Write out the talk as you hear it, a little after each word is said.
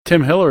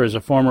Tim Hiller is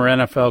a former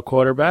NFL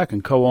quarterback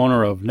and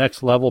co-owner of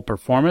Next Level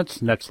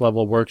Performance. Next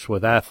Level works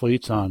with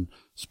athletes on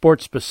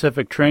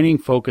sports-specific training,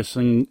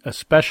 focusing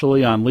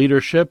especially on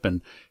leadership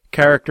and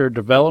character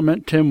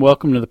development. Tim,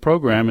 welcome to the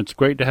program. It's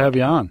great to have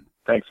you on.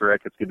 Thanks,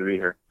 Rick. It's good to be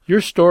here.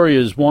 Your story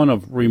is one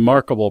of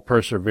remarkable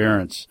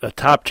perseverance. A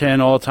top 10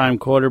 all-time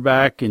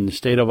quarterback in the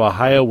state of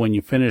Ohio. When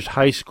you finished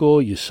high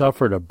school, you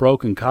suffered a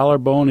broken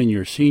collarbone in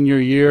your senior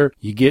year.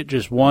 You get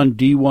just one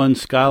D1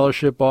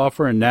 scholarship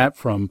offer, and that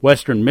from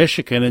Western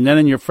Michigan. And then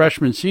in your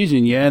freshman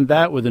season, you end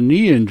that with a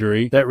knee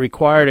injury that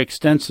required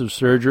extensive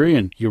surgery,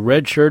 and you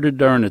redshirted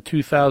during the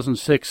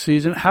 2006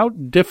 season. How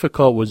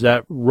difficult was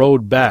that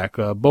road back,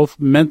 both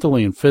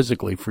mentally and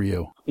physically for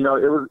you? You know,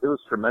 it was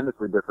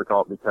tremendously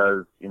difficult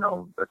because, you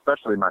know,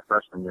 especially my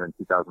freshman year in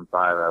 2005,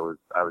 I was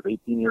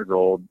 18 years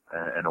old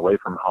and away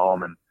from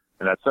home, and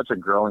that's such a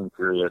growing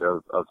period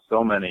of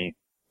so many,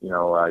 you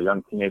know,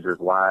 young teenagers'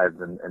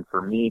 lives. And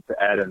for me to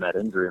add in that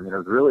injury, I mean, it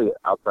was really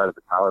outside of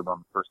the collarbone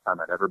the first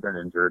time I'd ever been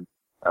injured.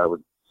 It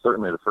was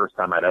certainly the first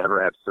time I'd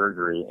ever had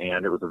surgery,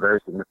 and it was a very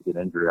significant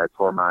injury. I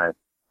tore my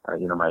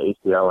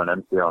ACL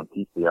and MCL and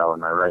PCL in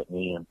my right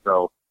knee, and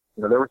so,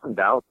 you know, there were some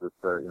doubts as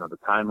to, you know, the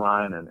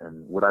timeline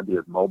and would I be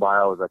as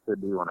mobile as I could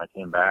be when I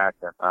came back.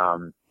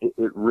 And,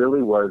 it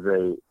really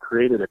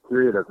created a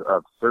period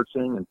of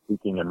searching and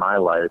seeking in my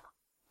life,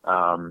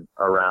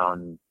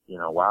 around, you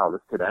know, wow,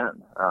 this could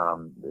end.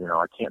 You know,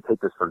 I can't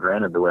take this for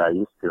granted the way I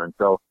used to. And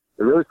so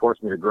it really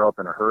forced me to grow up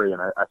in a hurry.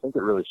 And I think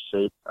it really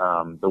shaped,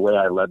 the way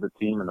I led the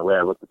team and the way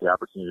I looked at the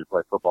opportunity to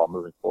play football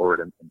moving forward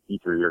in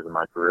future years of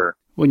my career.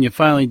 When you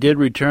finally did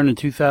return in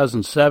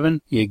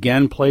 2007, you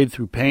again played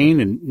through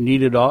pain and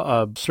needed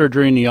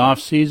surgery in the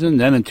offseason.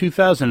 Then in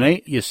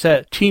 2008, you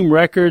set team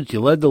records. You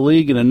led the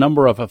league in a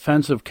number of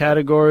offensive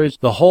categories,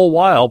 the whole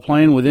while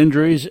playing with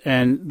injuries,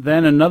 and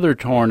then another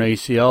torn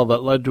ACL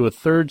that led to a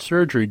third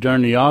surgery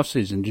during the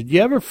offseason. Did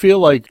you ever feel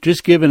like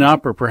just giving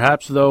up, or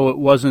perhaps, though, it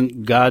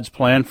wasn't God's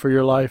plan for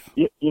your life?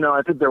 You know,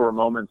 I think there were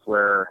moments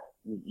where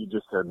you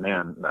just said,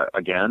 man,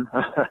 again,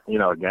 you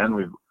know, again,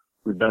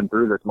 we've been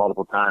through this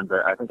multiple times.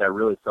 I think I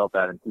really felt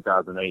that in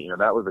 2008. You know,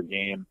 that was a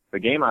game. The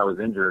game I was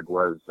injured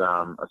was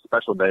a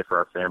special day for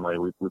our family.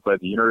 We played at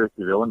the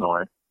University of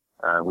Illinois.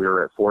 We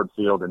were at Ford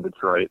Field in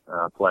Detroit,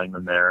 playing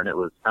them there, and it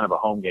was kind of a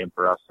home game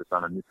for us, just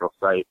on a neutral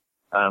site.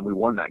 We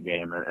won that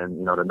game, and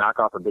you know, to knock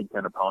off a Big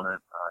Ten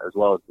opponent, as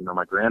well as, you know,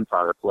 my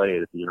grandfather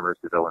played at the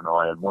University of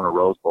Illinois and won a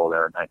Rose Bowl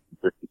there in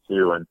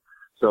 1952, and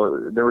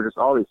so there were just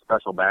all these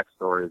special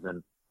backstories.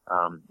 And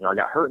you know, I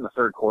got hurt in the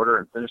third quarter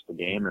and finished the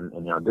game, and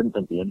you know, didn't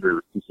think the injury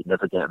was too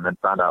significant, and then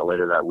found out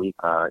later that week,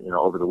 you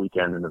know, over the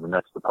weekend into the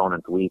next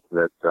opponent's week,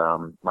 that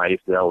my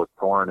ACL was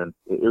torn, and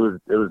it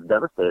was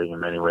devastating in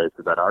many ways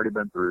because I'd already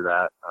been through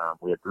that.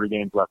 We had 3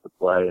 games left to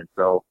play, and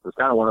so it was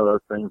kind of one of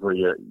those things where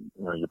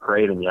you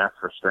prayed and you asked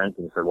for strength,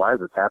 and you said, why is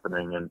this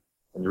happening? And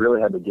you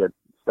really had to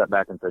step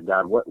back and say,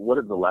 God, what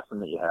is the lesson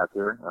that you have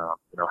here?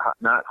 You know,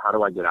 not how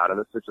do I get out of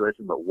this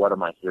situation, but what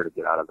am I here to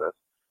get out of this?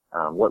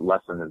 What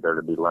lesson is there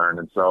to be learned?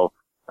 And so,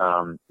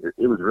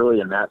 it was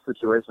really in that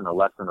situation a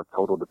lesson of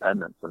total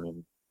dependence. I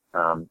mean,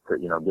 to,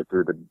 you know, get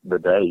through the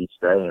day each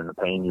day and the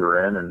pain you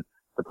were in, and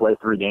to play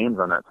 3 games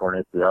on that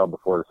torn ACL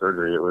before the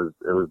surgery, it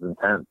was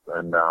intense.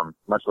 And,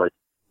 much like,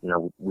 you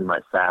know, we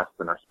might fast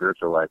in our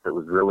spiritual life, it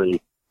was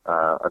really,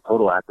 a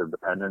total act of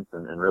dependence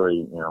and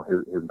really, you know,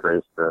 his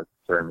grace to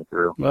carry me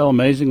through. Well,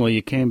 amazingly,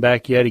 you came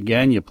back yet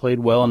again. You played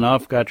well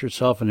enough, got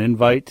yourself an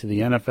invite to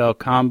the NFL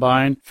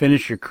Combine,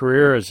 finished your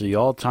career as the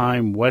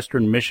all-time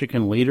Western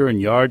Michigan leader in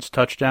yards,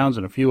 touchdowns,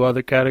 and a few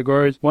other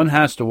categories. One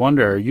has to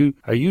wonder,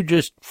 are you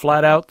just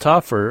flat out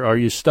tough, or are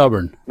you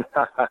stubborn?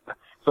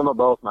 Some of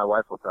both, my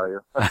wife will tell you.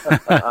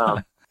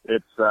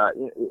 It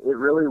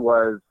really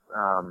was,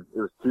 it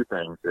was 2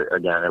 things.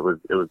 Again, it was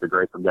the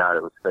grace of God.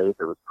 It was faith.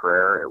 It was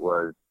prayer. It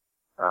was,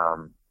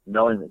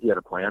 knowing that he had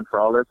a plan for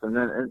all this. And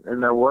then,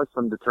 and there was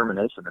some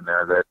determination in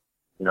there that,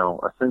 you know,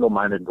 a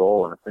single-minded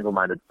goal and a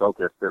single-minded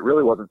focus that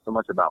really wasn't so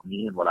much about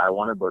me and what I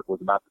wanted, but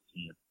was about the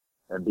team.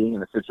 And being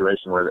in a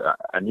situation where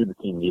I knew the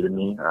team needed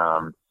me,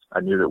 I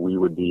knew that we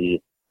would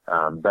be,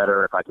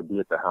 better if I could be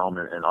at the helm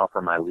and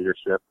offer my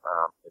leadership,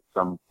 in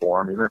some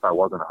form, even if I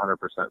wasn't 100%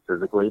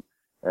 physically.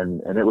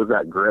 And it was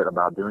that grit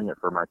about doing it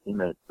for my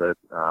teammates that,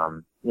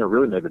 you know,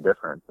 really made the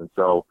difference. And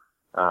so,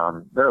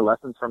 there are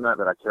lessons from that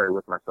I carry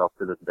with myself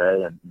to this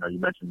day. And, you know, you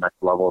mentioned Next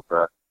Level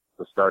at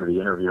the start of the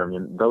interview. I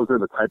mean, those are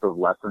the type of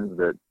lessons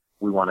that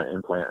we want to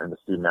implant into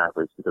student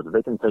athletes, because if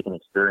they can take an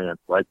experience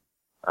like,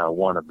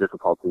 one of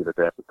difficulty that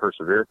they have to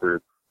persevere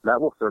through,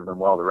 that will serve them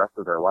well the rest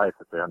of their life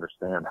if they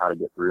understand how to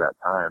get through that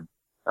time.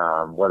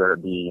 Whether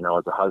it be, you know,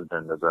 as a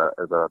husband, as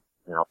a,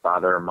 you know,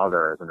 father or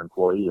mother, as an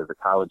employee, as a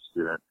college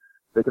student,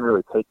 they can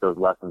really take those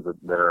lessons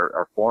that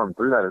are formed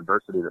through that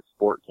adversity that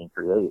sport can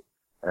create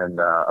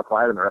and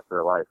apply it in the rest of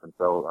their life. And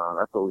so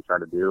that's what we try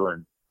to do.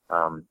 And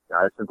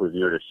I simply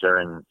view it as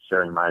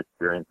sharing my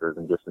experiences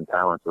and gifts and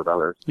talents with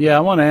others. Yeah,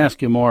 I want to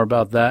ask you more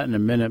about that in a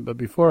minute. But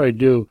before I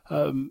do,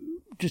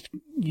 just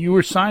You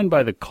were signed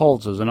by the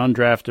Colts as an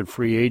undrafted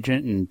free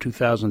agent in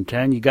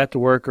 2010. You got to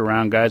work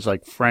around guys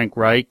like Frank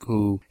Reich,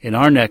 who in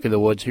our neck of the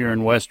woods here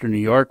in Western New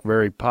York,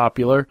 very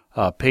popular,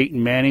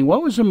 Peyton Manning.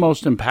 What was the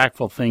most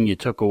impactful thing you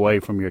took away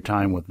from your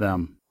time with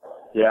them?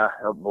 Yeah,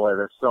 oh boy,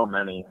 there's so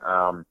many.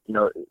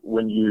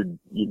 When you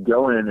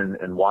go in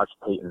and watch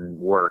Peyton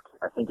work,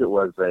 I think it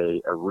was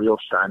a real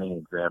shining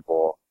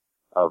example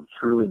of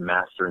truly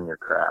mastering your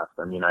craft.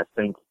 I mean, I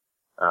think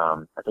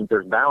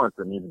there's balance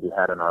that needs to be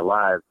had in our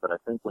lives, but I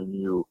think when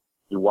you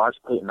watch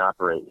Peyton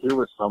operate, here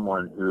was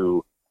someone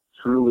who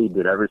truly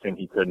did everything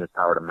he could in his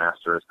power to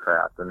master his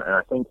craft. And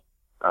I think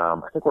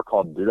we're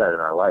called to do that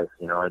in our life,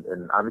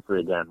 and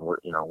obviously again,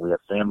 we have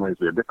families,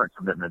 we have different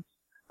commitments,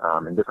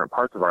 in different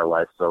parts of our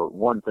life. So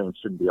one thing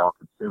shouldn't be all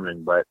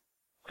consuming, but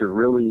to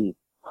really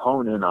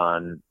hone in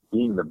on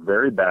being the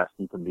very best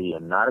you can be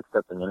and not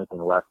accepting anything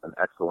less than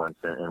excellence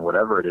in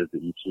whatever it is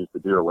that you choose to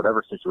do or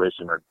whatever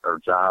situation or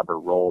job or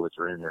role that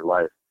you're in your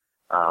life.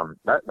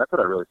 That's what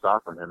I really saw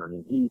from him. I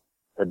mean, he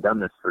had done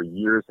this for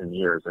years and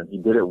years, and he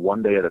did it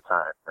one day at a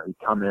time. He'd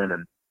come in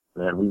and,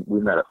 man, we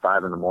met at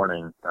 5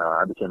 a.m.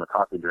 I became a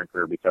coffee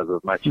drinker because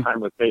of my time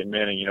with Peyton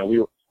Manning.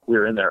 We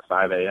were in there at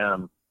 5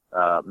 a.m.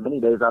 Many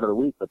days out of the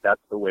week, but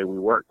that's the way we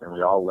worked, and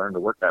we all learned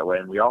to work that way.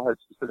 And we all had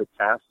specific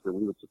tasks that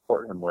we would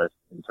support him with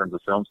in terms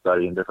of film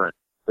study and different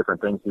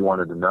things he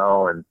wanted to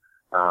know. And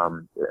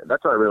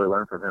that's what I really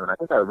learned from him. And I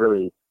think I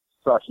really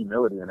saw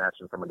humility in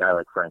action from a guy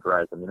like Frank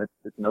Reich. I mean,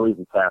 it's no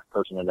easy task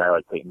coaching a guy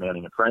like Peyton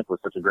Manning, and Frank was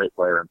such a great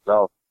player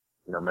himself,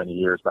 many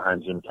years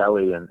behind Jim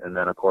Kelly, and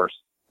then of course,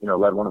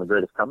 led one of the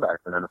greatest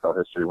comebacks in NFL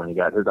history when he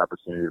got his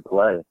opportunity to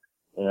play.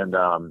 And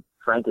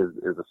Frank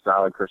is a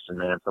solid Christian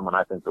man, someone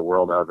I think the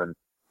world of, and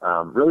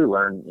really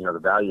learned, the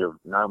value of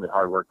not only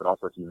hard work, but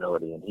also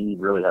humility. And he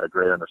really had a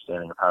great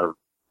understanding of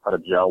how to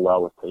gel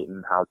well with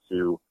Peyton, how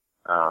to,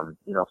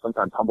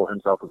 sometimes humble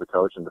himself as a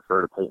coach and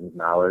defer to Peyton's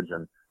knowledge.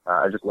 And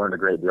I just learned a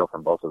great deal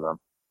from both of them.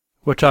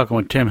 We're talking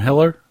with Tim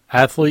Hiller,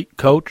 athlete,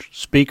 coach,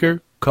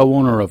 speaker,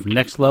 co-owner of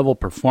Next Level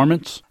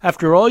Performance.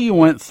 After all you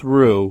went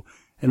through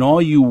and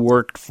all you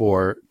worked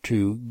for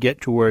to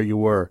get to where you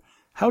were,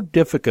 how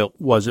difficult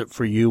was it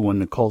for you when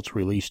the Colts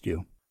released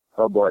you?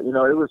 Oh boy, it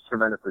was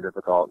tremendously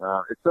difficult.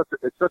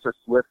 It's such a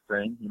swift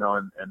thing,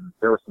 and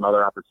there were some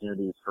other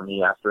opportunities for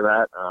me after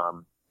that,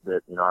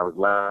 that, I was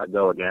let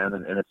go again,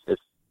 and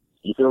it's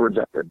you feel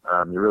rejected.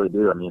 You really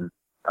do. I mean,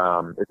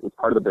 it's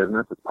part of the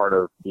business. It's part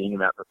of being in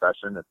that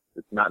profession.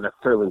 It's not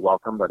necessarily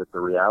welcome, but it's a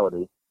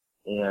reality.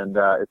 And,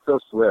 it's so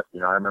swift.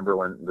 I remember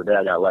when the day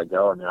I got let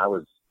go, I mean, I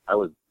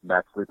was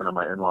back sleeping on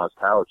my in-laws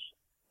couch,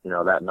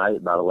 that night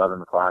about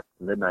 11 o'clock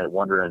midnight,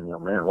 wondering,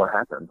 man, what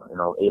happened?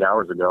 8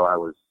 hours ago, I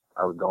was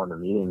going to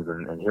meetings,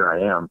 and here I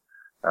am,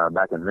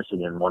 back in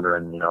Michigan,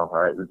 wondering, all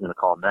right, who's going to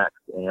call next?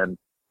 And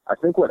I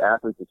think what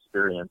athletes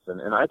experience,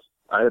 and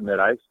I admit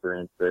I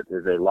experienced it,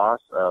 is a loss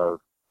of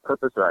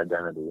purpose or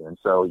identity. And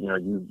so,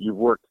 you've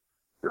worked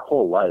your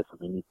whole life. I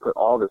mean, you put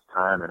all this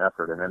time and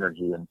effort and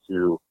energy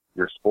into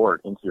your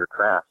sport, into your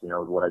craft,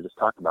 what I just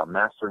talked about,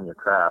 mastering your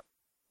craft.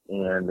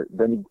 And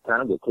then you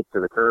kind of get kicked to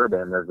the curb,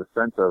 and there's a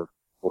sense of,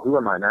 well, who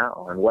am I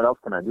now? And what else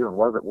can I do? And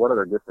what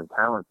other gifts and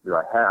talents do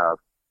I have?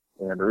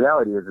 And the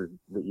reality is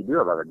that you do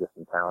have other gifts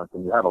and talents,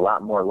 and you have a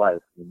lot more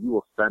life. And you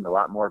will spend a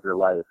lot more of your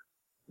life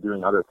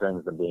doing other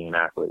things than being an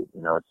athlete.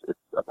 It's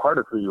a part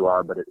of who you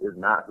are, but it is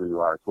not who you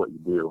are. It's what you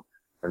do.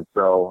 And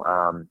so,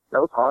 that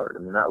was hard.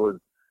 I mean, that was,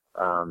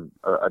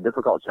 a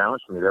difficult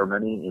challenge for me. There were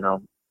many,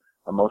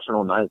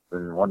 emotional nights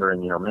and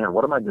wondering, man,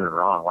 what am I doing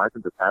wrong? Why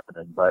isn't this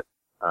happening? But,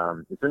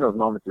 it's in those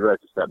moments you really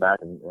have to step back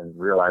and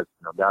realize,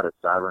 God is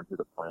sovereign through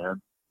the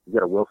plan. You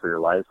get a will for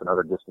your life and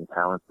other gifts and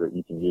talents that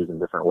you can use in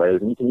different ways.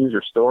 And you can use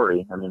your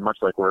story. I mean, much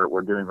like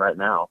we're doing right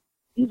now,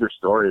 use your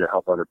story to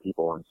help other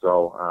people. And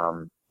so,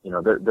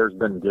 there's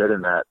been good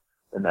in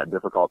that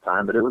difficult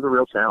time, but it was a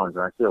real challenge.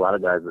 And I see a lot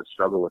of guys that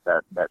struggle with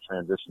that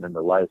transition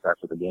into life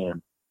after the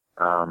game.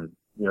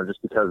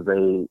 Just because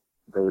they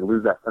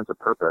lose that sense of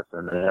purpose,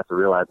 and they have to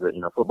realize that,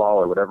 football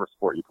or whatever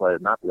sport you play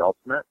is not the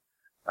ultimate.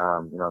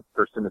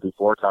 1 Timothy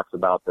 4 talks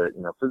about that,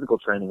 physical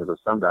training is of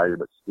some value,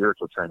 but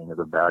spiritual training is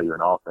of value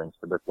in all things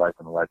for this life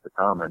and the life to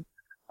come. And,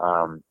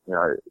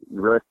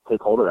 you really have to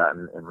take hold of that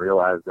and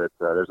realize that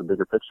there's a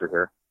bigger picture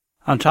here.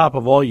 On top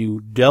of all you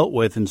dealt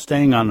with and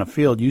staying on the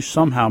field, you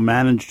somehow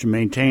managed to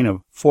maintain a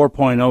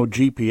 4.0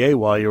 GPA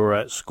while you were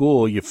at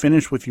school. You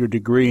finished with your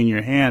degree in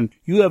your hand.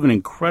 You have an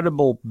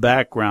incredible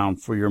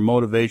background for your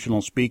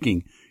motivational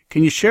speaking.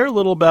 Can you share a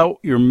little about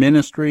your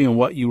ministry and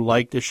what you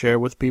like to share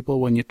with people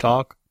when you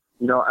talk?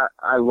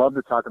 I love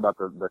to talk about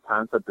the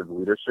concept of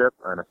leadership,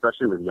 and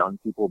especially with young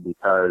people,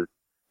 because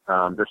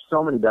there's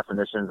so many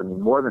definitions. I mean,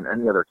 more than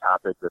any other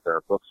topic that there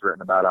are books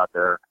written about out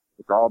there,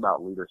 it's all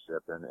about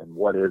leadership and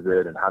what is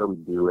it and how do we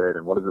do it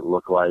and what does it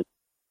look like.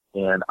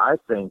 And I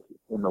think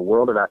in the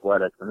world of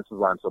athletics, and this is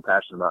why I'm so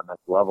passionate about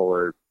Next Level,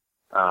 is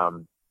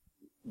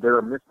there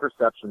are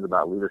misperceptions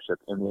about leadership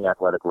in the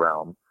athletic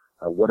realm.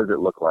 What does it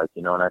look like?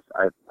 And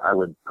I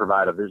would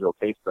provide a visual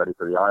case study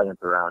for the audience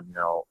around,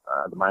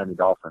 the Miami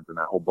Dolphins and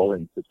that whole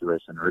bullying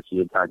situation,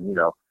 Richie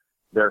Incognito.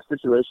 there are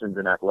situations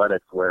in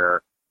athletics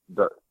where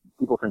the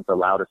people think the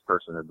loudest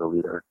person is the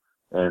leader.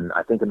 And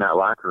I think in that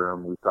locker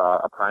room, we saw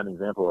a prime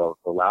example of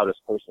the loudest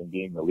person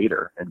being the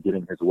leader and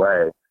getting his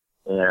way.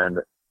 And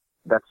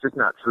that's just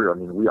not true. I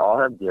mean, we all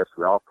have gifts.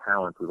 We all have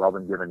talents. We've all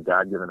been given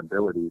God-given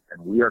abilities,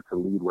 and we are to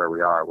lead where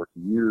we are. We're to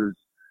use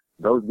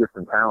those gifts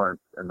and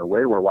talents and the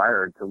way we're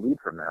wired to lead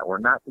from that. We're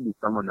not to be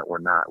someone that we're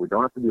not. We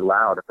don't have to be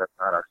loud if that's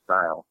not our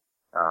style.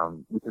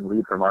 We can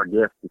lead from our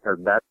gifts because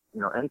that's,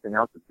 anything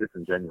else is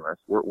disingenuous.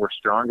 We're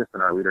strongest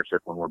in our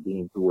leadership when we're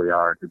being who we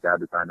are and who God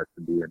designed us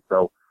to be. And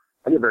so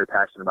I get very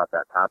passionate about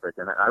that topic,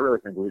 and I really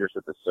think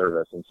leadership is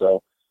service. And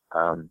so,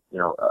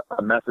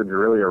 a message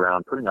really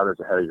around putting others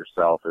ahead of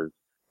yourself is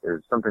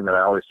something that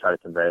I always try to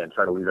convey and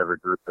try to leave every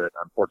group that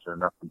I'm fortunate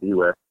enough to be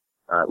with.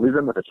 Leave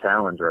them with a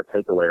challenge or a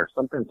takeaway or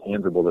something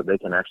tangible that they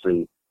can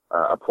actually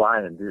apply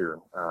and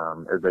do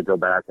as they go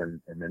back and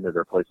into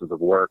their places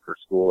of work or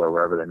school or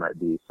wherever they might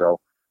be. So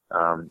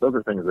those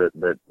are things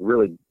that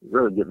really,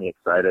 really get me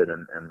excited,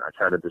 and I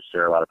try to just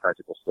share a lot of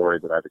practical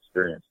stories that I've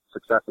experienced,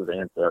 successes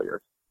and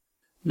failures.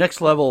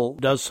 Next Level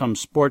does some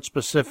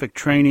sport-specific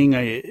training.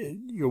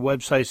 Your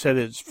website said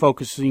it's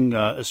focusing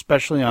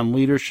especially on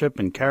leadership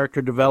and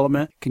character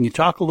development. Can you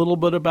talk a little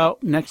bit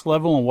about Next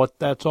Level and what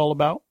that's all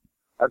about?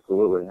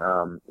 Absolutely.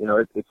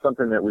 It's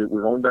something that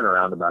we've only been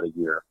around about a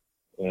year.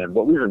 And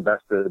what we've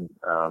invested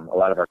a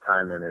lot of our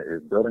time in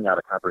is building out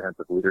a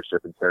comprehensive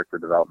leadership and character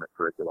development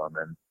curriculum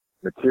and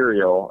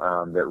material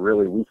that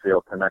really we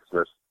feel connects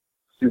with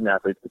student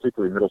athletes,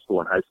 particularly middle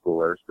school and high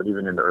schoolers, but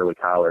even into early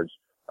college,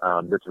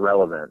 that's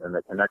relevant and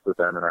that connects with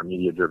them in our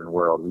media-driven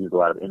world. We use a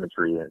lot of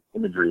imagery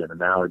and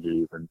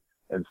analogies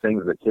and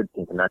things that kids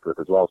can connect with,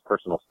 as well as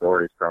personal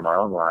stories from our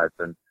own lives.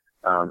 And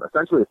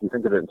essentially, if you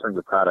think of it in terms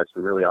of products,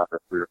 we really offer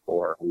 3 or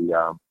 4.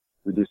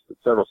 We do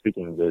several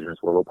speaking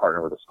engagements where we'll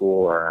partner with a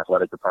school or an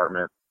athletic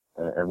department,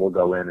 and we'll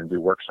go in and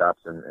do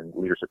workshops and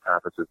leadership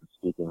conferences and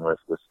speaking with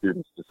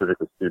students,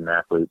 specifically student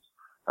athletes.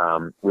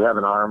 We have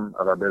an arm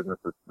of our business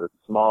that's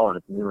small and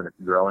it's new and it's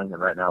growing,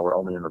 and right now we're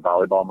only in the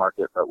volleyball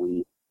market, but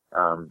we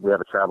have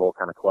a travel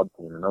kind of club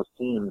team, and those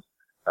teams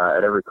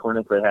at every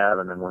clinic they have,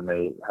 and then when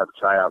they have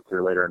tryouts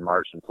here later in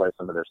March and play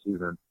some of their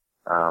season,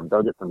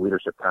 they'll get some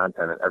leadership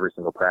content at every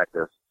single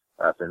practice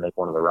if they make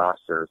one of the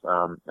rosters.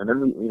 And then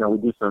we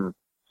do some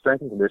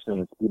strength and conditioning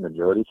and speed and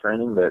agility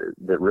training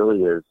that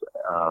really is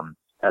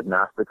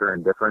agnostic or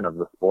indifferent of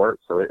the sport.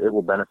 So it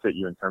will benefit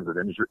you in terms of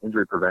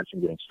injury prevention,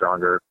 getting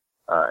stronger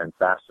and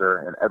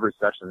faster. And every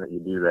session that you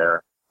do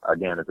there,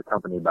 again, is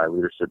accompanied by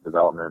leadership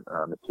development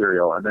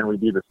material. And then we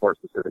do the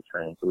sport-specific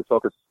training. So we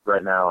focus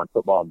right now on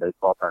football and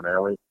baseball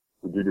primarily.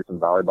 We do some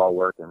volleyball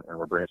work, and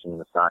we're branching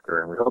into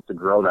soccer. And we hope to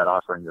grow that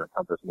offering to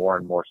encompass more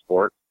and more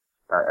sports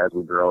as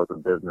we grow as a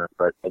business.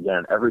 But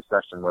again, every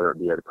session, whether it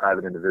be a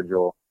private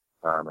individual,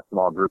 a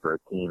small group, or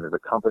a team, is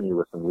accompanied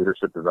with some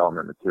leadership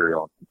development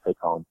material and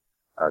take-home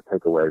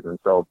takeaways. And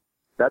so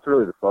that's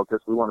really the focus.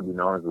 We want to be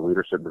known as the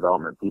leadership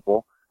development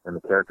people and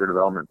the character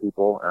development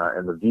people.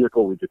 And the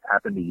vehicle we just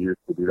happen to use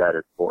to do that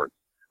is sports,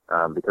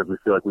 because we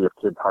feel like we have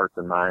kids' hearts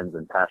and minds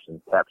and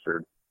passions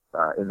captured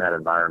in that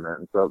environment.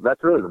 And so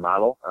that's really the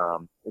model.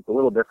 It's a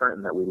little different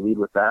in that we lead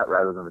with that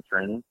rather than the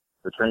training.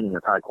 The training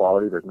is high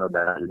quality. There's no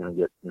doubt you're going to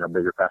get,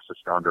 bigger, faster,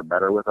 stronger,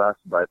 better with us.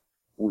 But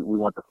we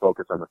want to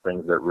focus on the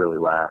things that really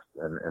last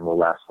and will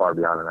last far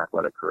beyond an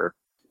athletic career.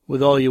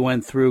 With all you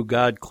went through,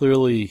 God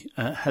clearly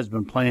has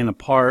been playing a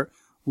part,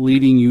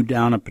 leading you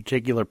down a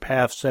particular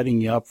path,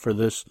 setting you up for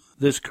this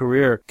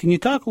career. Can you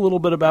talk a little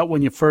bit about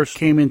when you first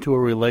came into a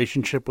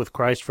relationship with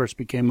Christ, first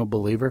became a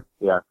believer?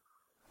 Yeah,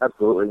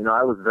 absolutely.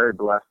 I was very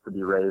blessed to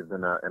be raised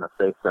in a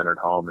faith-centered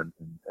home and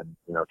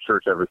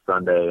church every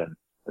Sunday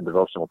and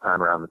devotional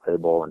time around the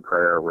table and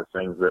prayer were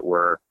things that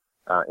were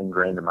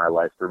ingrained in my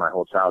life through my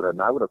whole childhood.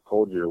 And I would have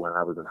told you when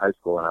I was in high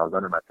school and I was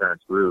under my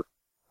parents' roof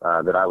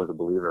that I was a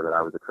believer, that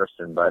I was a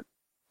Christian, but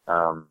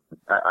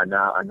I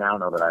now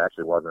know that I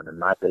actually wasn't, and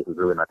my faith was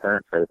really my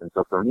parents' faith. And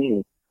so for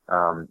me,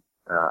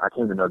 I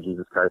came to know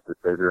Jesus Christ as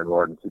Savior and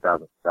Lord in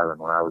 2007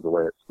 when I was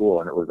away at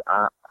school, and it was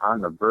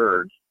on the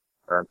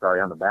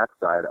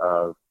backside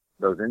of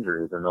those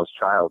injuries and those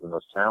trials and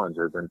those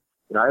challenges. And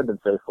I had been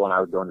faithful and I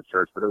was going to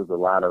church, but it was a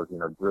lot of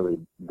really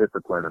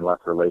discipline and less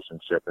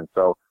relationship. And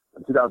so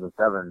in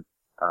 2007,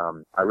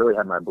 I really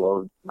had my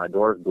doors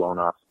blown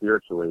off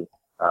spiritually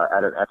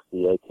at an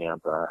XCA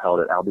camp held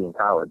at Albion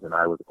College, and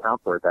I was a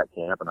counselor at that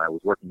camp, and I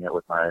was working it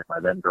with my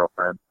then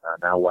girlfriend,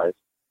 now wife,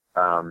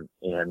 and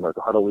was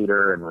a huddle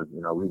leader and was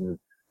leading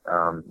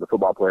the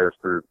football players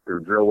through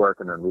drill work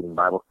and then leading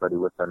Bible study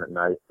with them at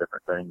night,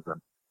 different things.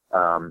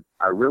 And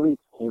I really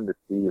came to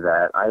see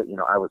that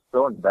I was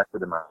so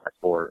invested in my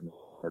sport and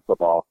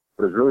football,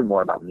 but it was really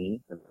more about me,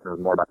 and it was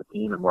more about the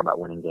team and more about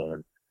winning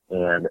games.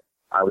 And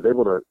I was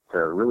able to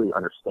really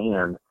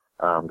understand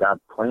God's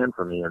plan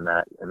for me in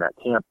that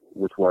camp,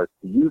 which was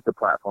to use the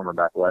platform of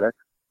athletics,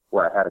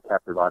 where I had a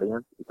captive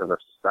audience, because our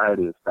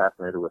society is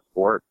fascinated with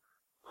sport,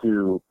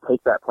 to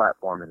take that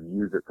platform and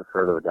use it to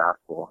further the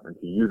gospel and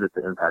to use it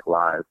to impact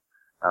lives.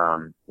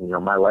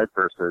 My life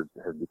verse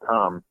has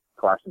become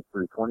Colossians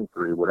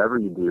 3:23, whatever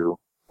you do,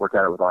 work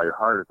at it with all your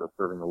heart as though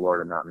serving the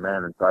Lord and not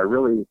men. And so I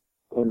really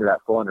came to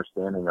that full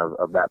understanding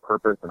of that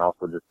purpose, and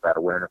also just that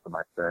awareness of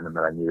my sin and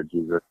that I needed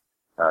Jesus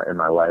in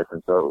my life.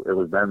 And so it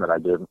was then that I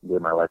gave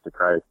my life to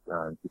Christ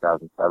in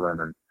 2007,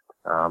 and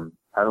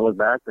haven't looked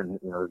back. And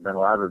there's been a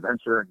lot of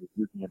adventure, and he's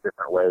used me in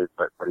different ways,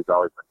 but he's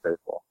always been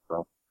faithful.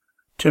 So.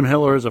 Tim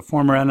Hiller is a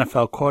former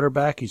NFL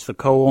quarterback. He's the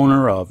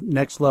co-owner of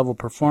Next Level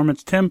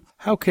Performance. Tim,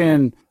 how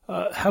can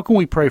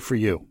we pray for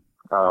you?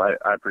 Oh,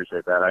 I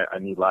appreciate that. I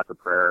need lots of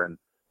prayer, and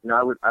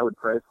I would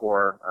pray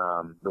for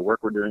the work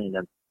we're doing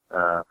against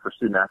for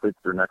student athletes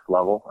through Next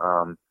Level.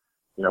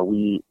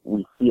 We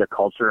see a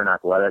culture in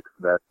athletics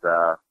that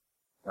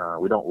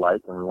we don't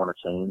like, and we want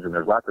to change. And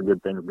there's lots of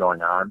good things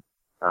going on,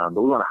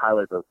 but we want to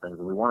highlight those things,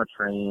 and we want to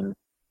train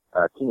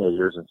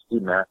teenagers and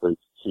student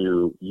athletes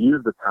to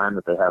use the time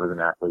that they have as an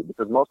athlete,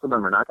 because most of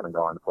them are not going to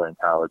go on to play in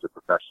college or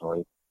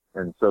professionally.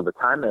 And so the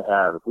time they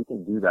have, if we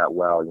can do that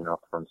well,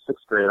 from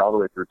 6th grade all the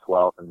way through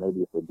 12th, and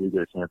maybe if they do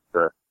get a chance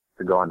to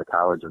go on to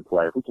college and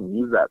play, if we can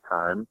use that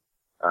time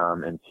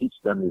and teach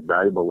them these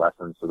valuable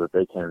lessons so that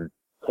they can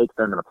take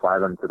them and apply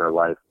them to their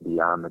life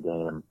beyond the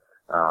game,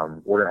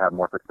 we're going to have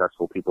more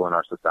successful people in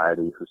our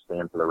society who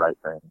stand for the right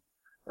thing.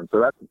 And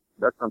so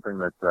that's something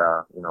that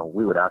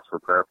we would ask for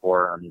prayer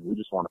for. I mean, we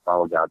just want to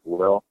follow God's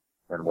will,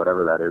 and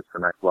whatever that is for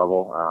Next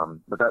Level.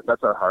 But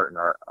that's our heart and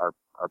our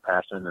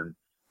passion, and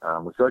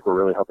we feel like we're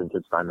really helping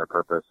kids find their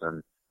purpose,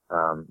 and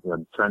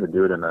trying to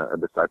do it in a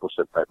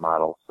discipleship type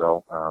model.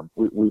 So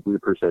we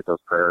appreciate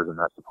those prayers and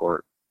that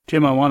support.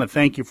 Tim, I want to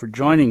thank you for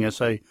joining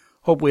us. I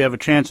hope we have a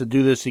chance to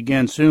do this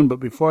again soon, but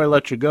before I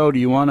let you go, do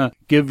you want to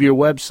give your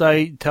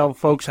website, tell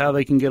folks how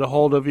they can get a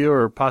hold of you,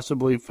 or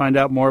possibly find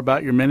out more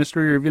about your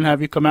ministry, or even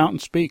have you come out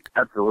and speak?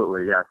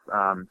 Absolutely, yes.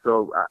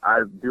 So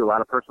I do a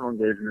lot of personal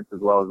engagements as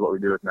well as what we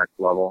do with Next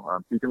Level.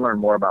 So you can learn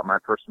more about my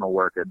personal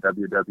work at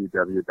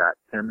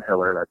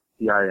www.timhiller, that's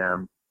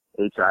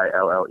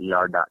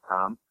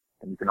TIMHILLER.com.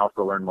 And you can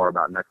also learn more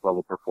about Next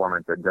Level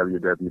Performance at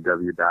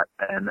www.NL,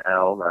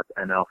 that's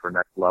NL for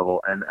Next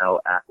Level,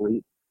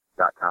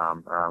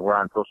 NLathlete.com. We're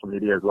on social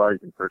media as well. You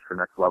can search for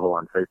Next Level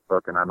on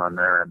Facebook, and I'm on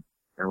there, and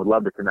would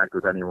love to connect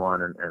with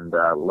anyone and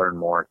learn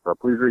more. So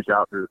please reach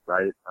out through the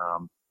site.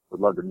 Would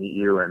love to meet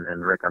you,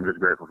 and Rick, I'm just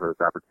grateful for this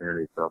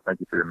opportunity. So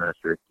thank you for your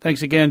ministry.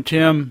 Thanks again,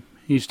 Tim.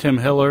 He's Tim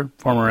Hiller,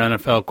 former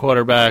NFL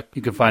quarterback.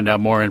 You can find out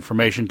more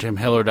information,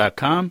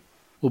 timhiller.com.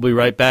 We'll be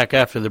right back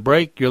after the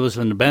break. You're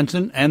listening to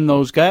Benson and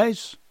Those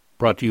Guys,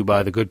 brought to you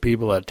by the good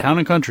people at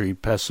Town & Country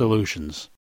Pest Solutions.